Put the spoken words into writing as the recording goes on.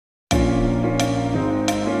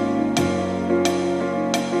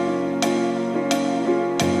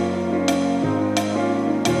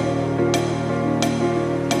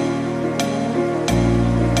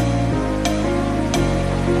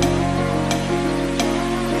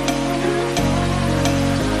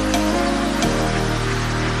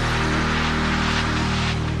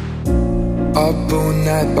up all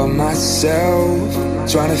night by myself,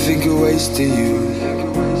 trying to think of ways to you.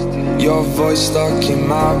 Your voice stuck in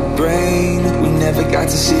my brain, we never got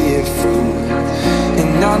to see it through.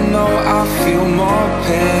 And I know I feel more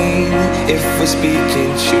pain if we're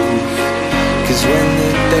speaking truth. Cause when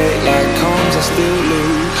the daylight comes I still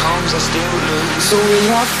lose. So will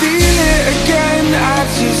I feel it again? I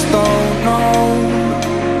just don't know.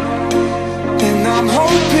 And I'm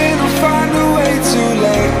hoping I'll find a way to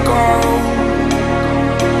let go.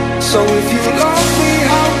 So if you love me,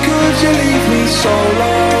 how could you leave me so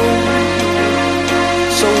low?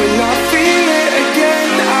 So will I feel it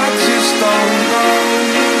again? I just don't know.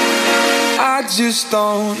 I just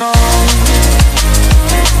don't know.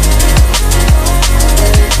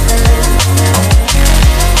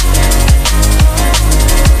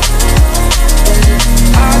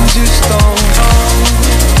 I just don't know.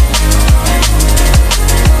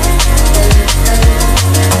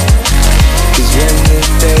 Cause when the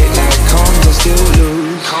daylight comes I still lose.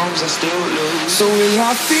 So will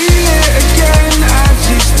I feel it again? I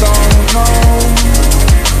just don't know.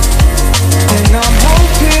 And I'm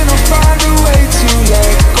hoping I'll find a way to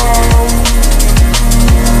let go.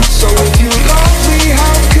 So if you love me,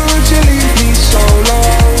 how could you leave me so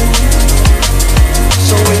low?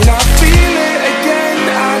 So will I feel it again?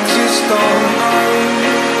 I just don't know.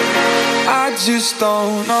 I just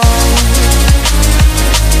don't know.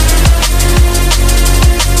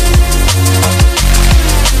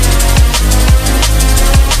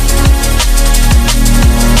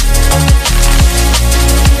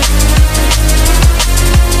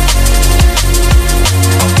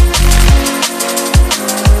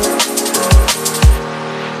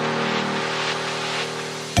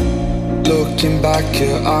 Looking back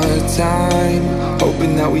at our time,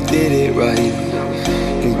 hoping that we did it right.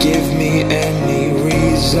 And give me any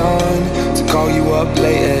reason to call you up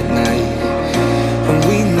late at night. And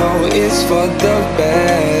we know it's for the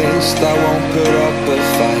best, I won't put up a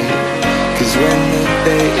fight. Cause when the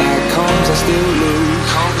daylight comes I still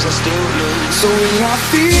lose. So will I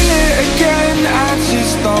feel it again? I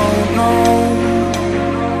just don't know.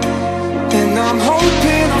 And I'm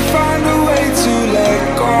hoping I'll find a way to let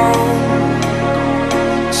go.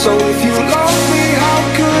 So if you love me, how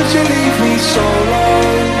could you leave me so low?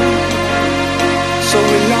 So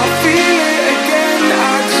will I feel it again?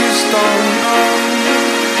 I just don't know.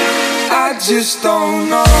 I just don't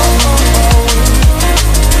know.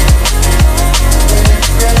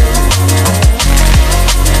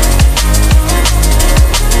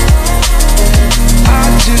 I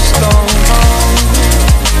just don't know.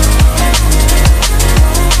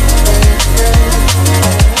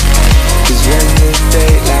 Cause when the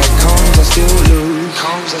daylight comes I still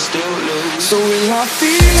lose. So will I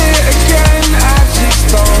feel it again?